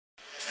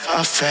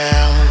I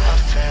fell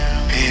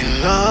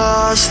and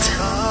lost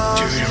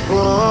to the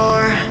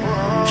roar,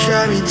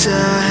 shot me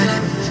dead.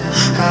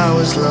 I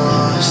was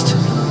lost.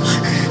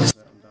 I'm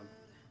done.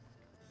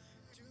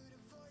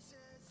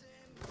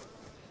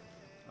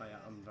 Oh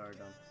yeah, I'm very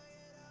done.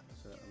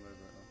 So I'm over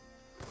it now.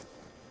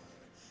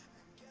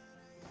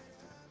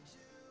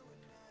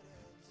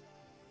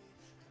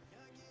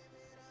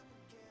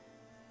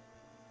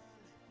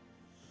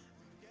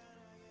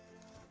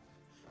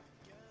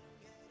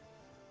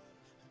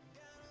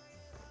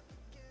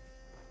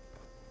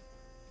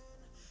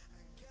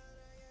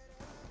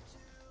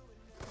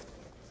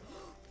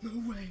 No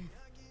way!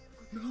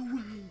 No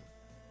way!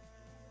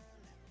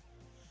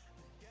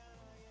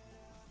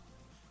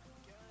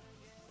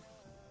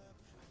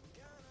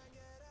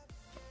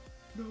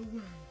 No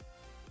way!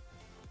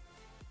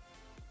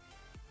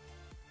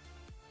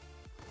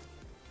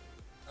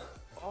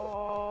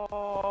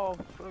 Oh,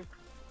 fuck.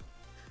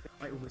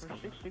 I almost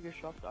killed last. Richtig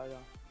geschafft, Alter.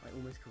 I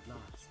almost killed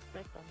last.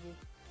 Respekt an dich.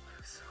 I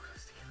was so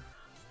close to killing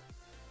last.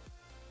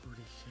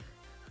 Holy shit.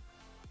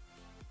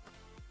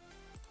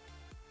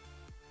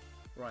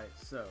 Right,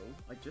 so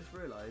I just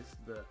realised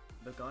that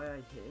the guy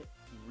I hit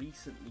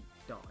recently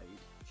died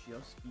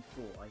just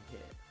before I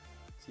hit.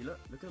 See, look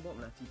at the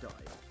bottom left, he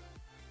died.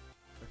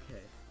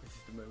 Okay, this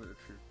is the moment of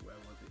truth. Where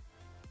was he?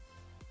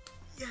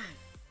 Yes!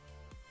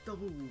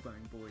 Double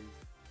wallbang, boys.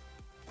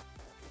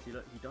 See,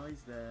 look, he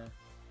dies there.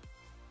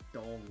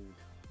 Donged.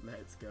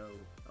 Let's go.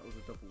 That was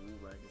a double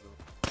wallbang as well.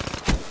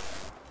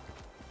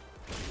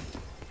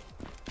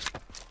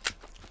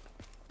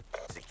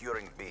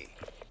 Securing B.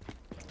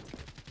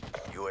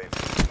 UAV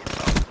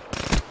inbound.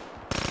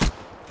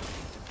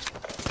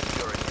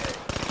 Securing A.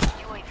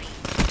 UAV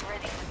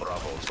ready for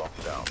Bravo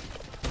locked down.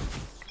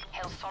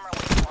 Hellstormer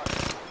with one.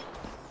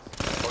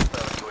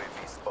 Hostile UAV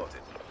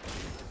spotted.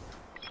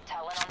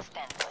 Talon on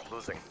standby.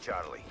 Losing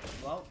Charlie.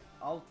 Well,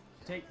 I'll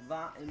take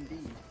that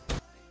indeed.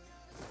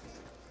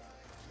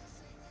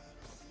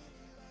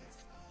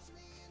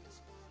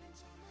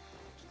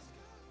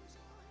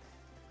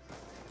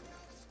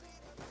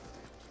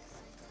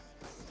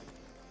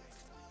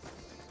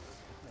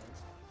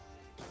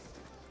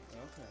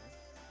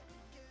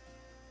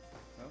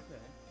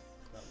 Okay,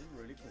 that was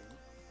really cool.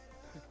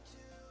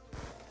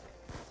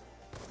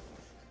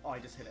 Oh, I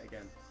just hit it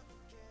again.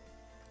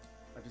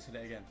 I just hit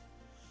it again.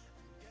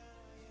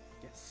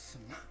 Get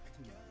smacked,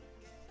 man.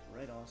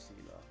 Red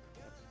RC luck.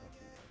 Let's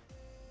fucking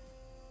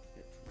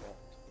get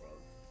dropped, bro.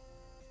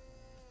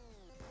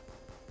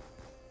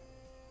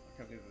 I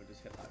can't believe I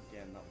just hit that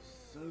again. That was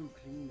so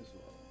clean as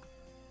well.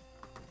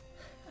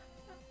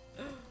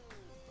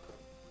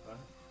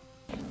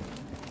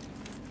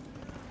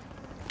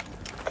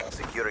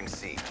 Securing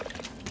C.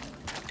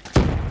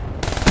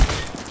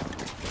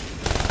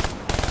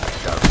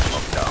 Charlie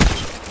locked down.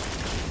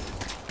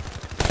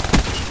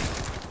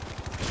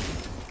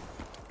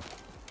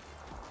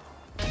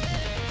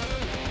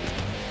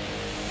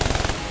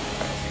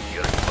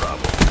 Securing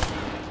Bravo.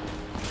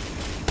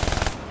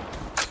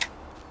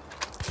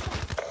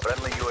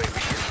 Friendly UAV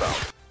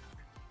inbound.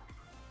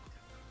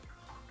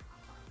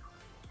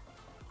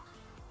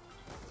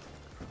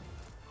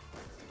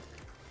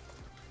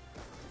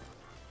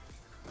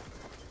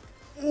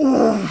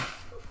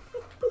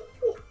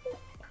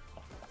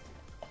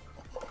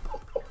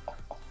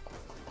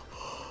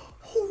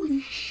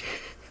 Holy shit!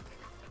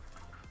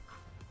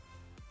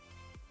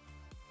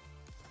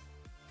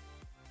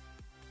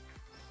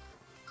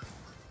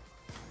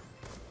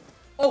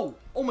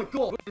 Oh my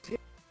god! What just hit?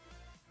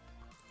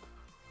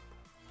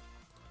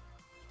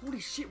 Holy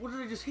shit! What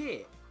did I just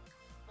hit?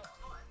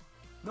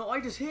 No, I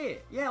just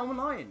hit. Yeah, I'm a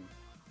lion.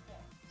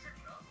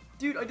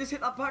 Dude, I just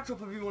hit that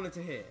backdrop if you wanted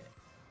to hit.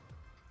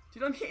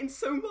 Dude, I'm hitting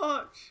so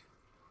much.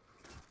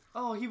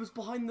 Oh, he was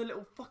behind the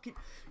little fucking...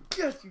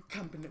 Yes, you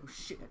camping little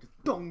shit. I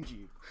just donged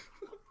you.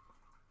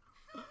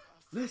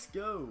 Let's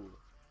go.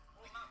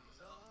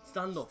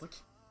 Stand off.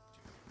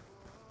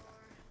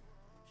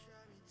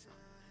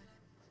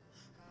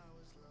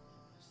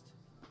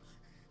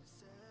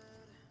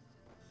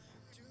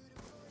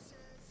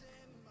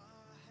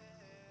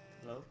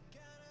 Hello?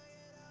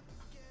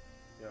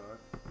 Yeah, alright.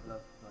 Hello.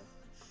 Hi.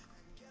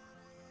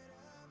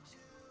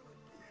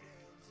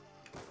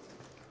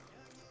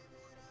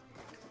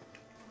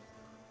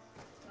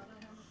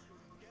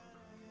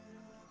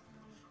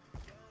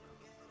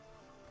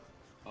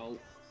 Oh.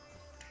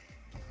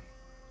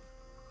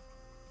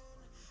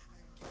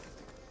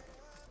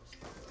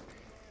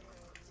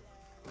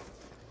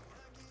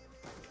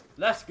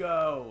 Let's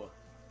go!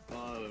 Oh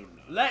no.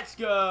 Let's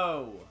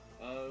go!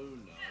 Oh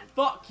no.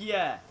 Fuck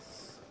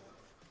yes!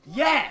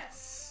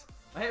 Yes!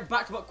 I hit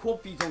back-to-back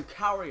quad feeds on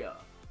carrier.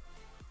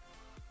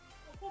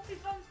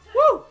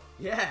 Woo!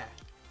 Yeah!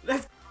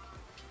 Let's...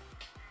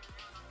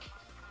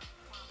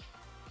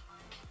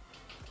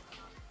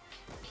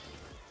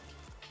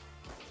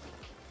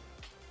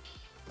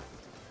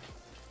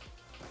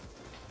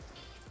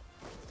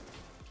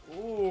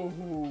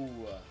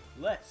 Ooh!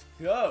 Let's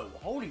go!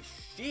 Holy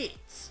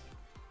shit!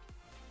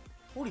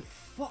 Holy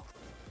fuck!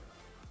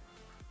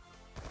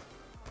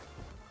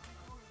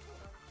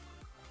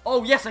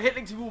 Oh yes, I hit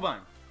Link to Wallbang.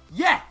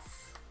 Yes!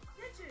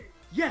 Did you?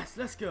 Yes,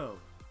 let's go.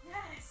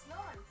 Yes, nice.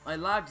 I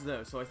lagged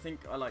though, so I think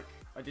I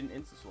didn't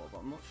insta swap, but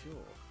I'm not sure.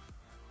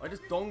 I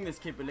just donged this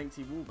kid with Link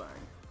to Wallbang.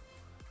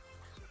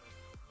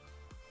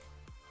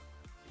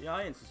 Yeah,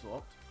 I insta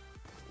swapped.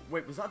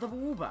 Wait, was that double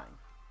wallbang?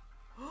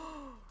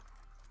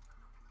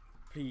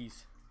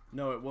 Please.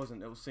 No, it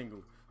wasn't. It was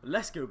single. But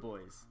let's go,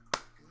 boys.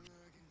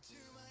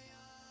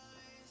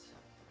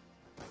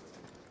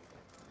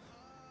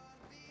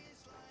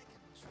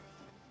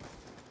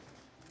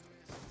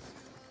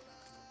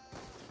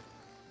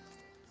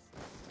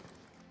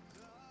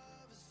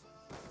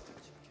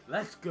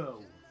 Let's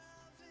go.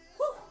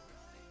 Woo!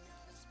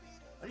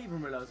 I didn't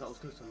even realize that was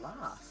close to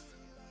last.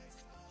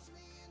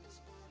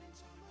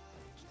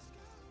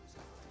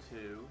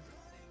 2,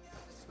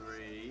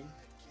 3.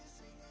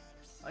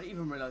 I didn't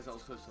even realize that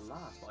was close to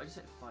last, but I just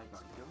hit 5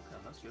 round Joker.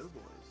 Let's go,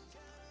 boys.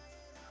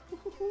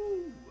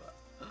 Woohoo!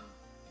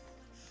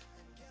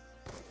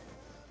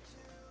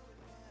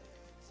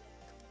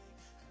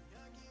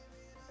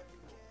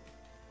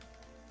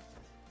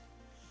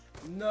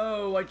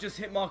 No, I just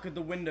hit mark at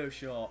the window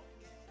shot.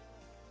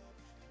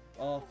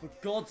 Oh, for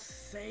God's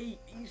sake,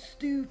 you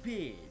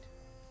stupid!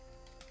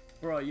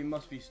 Bro, you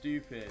must be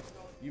stupid.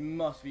 You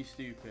must be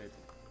stupid.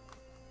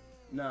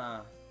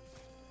 Nah.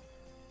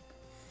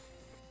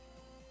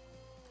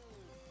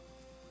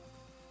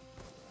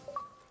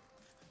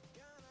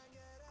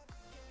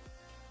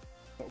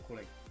 Not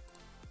calling.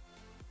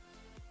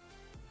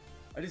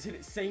 I just hit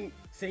it same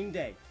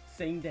day.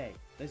 Same day.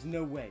 There's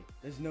no way.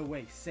 There's no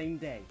way. Same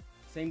day.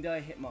 Same day I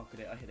hit marked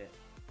it. I hit it.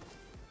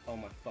 Oh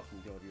my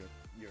fucking god,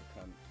 you're a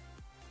cunt.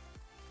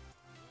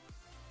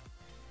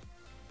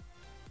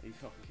 Are you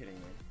fucking kidding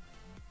me?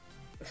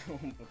 Oh,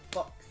 for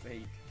fuck's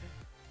sake.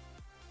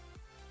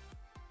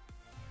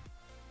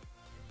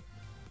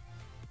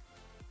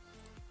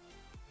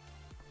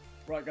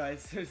 Right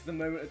guys, so it's the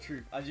moment of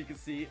truth. As you can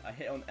see, I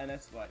hit on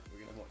NS. Right,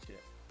 we're gonna watch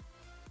it.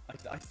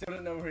 I still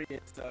don't know where he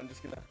is, so I'm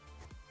just gonna...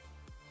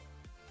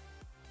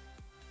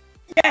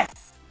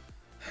 Yes!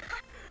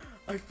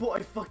 I thought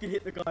I fucking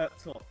hit the guy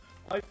up top.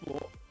 I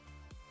thought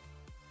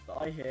that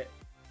I hit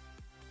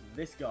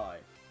this guy,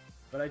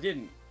 but I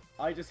didn't.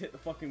 I just hit the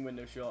fucking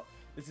window shot.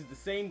 This is the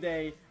same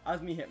day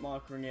as me hit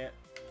markering it.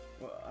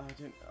 Well, I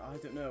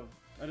don't know.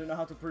 I don't know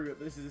how to prove it,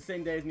 but this is the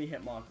same day as me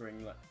hit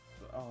markering. Like,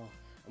 oh,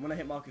 and when I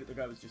hit marking it, the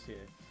guy was just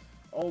here.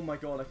 Oh my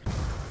god!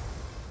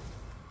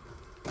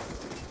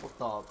 What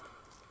the?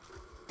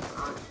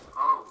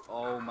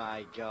 Oh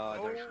my god.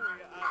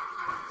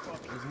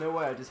 There's no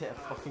way I just hit a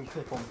fucking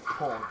clip on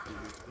pod, dude.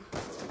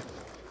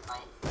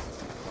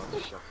 I'll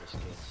just shove this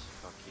kid.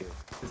 Fuck you.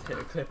 Just hit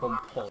a clip on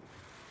pod.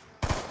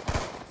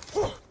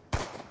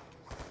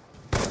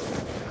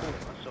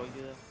 I saw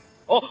you there.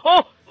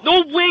 Oh!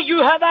 No way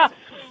you hit that!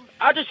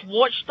 I just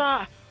watched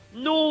that!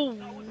 No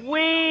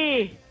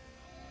way!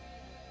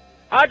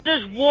 I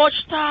just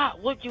watched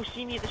that! Look, you'll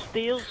see me at the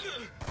stairs.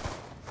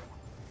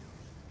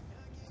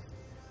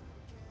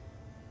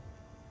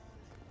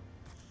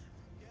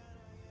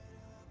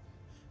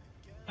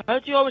 How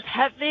do you always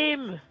hit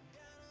them?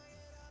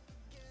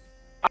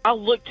 I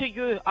looked at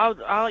you,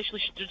 I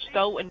actually stood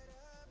still and...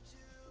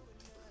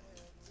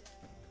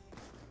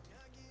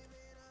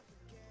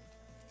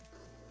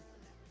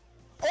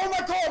 Oh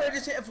my god, I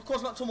just hit it for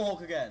Cosmic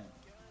Tomahawk again.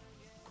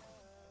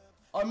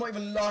 I'm not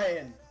even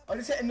lying. I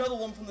just hit another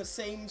one from the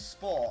same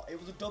spot. It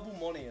was a double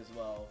money as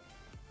well.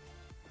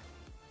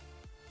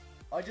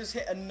 I just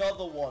hit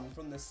another one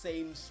from the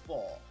same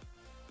spot.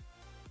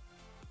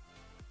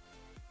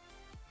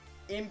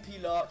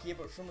 Impy Lark, yeah,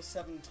 but from a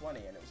 720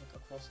 and it was like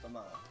across the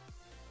map.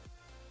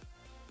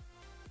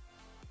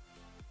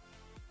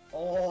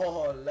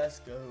 Oh, let's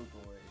go,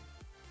 boy.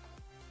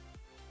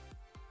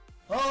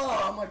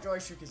 Oh, my dry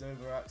streak is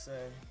over, Axe.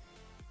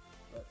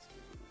 Let's go.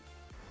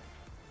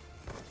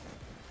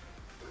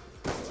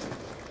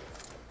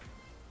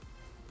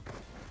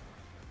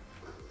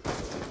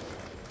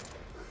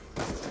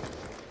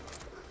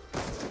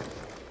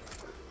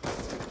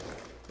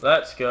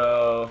 Let's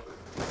go.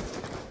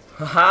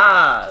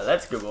 Haha,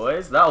 let's go,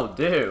 boys. That'll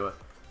do.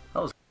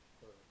 That was.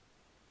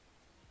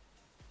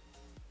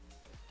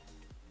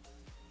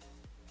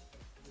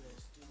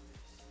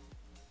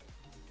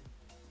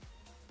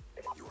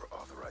 You are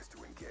authorized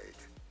to engage.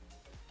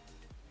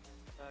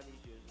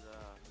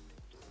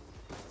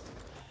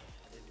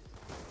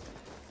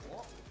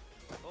 What?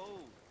 Oh!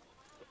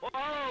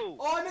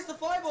 Oh, I missed the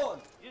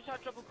 5-on! You just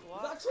had triple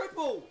clap. Was that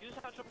triple? You just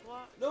had triple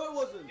clap. No, it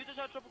wasn't. You just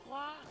had triple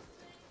clap.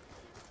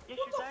 Yes,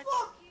 What you the did.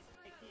 fuck?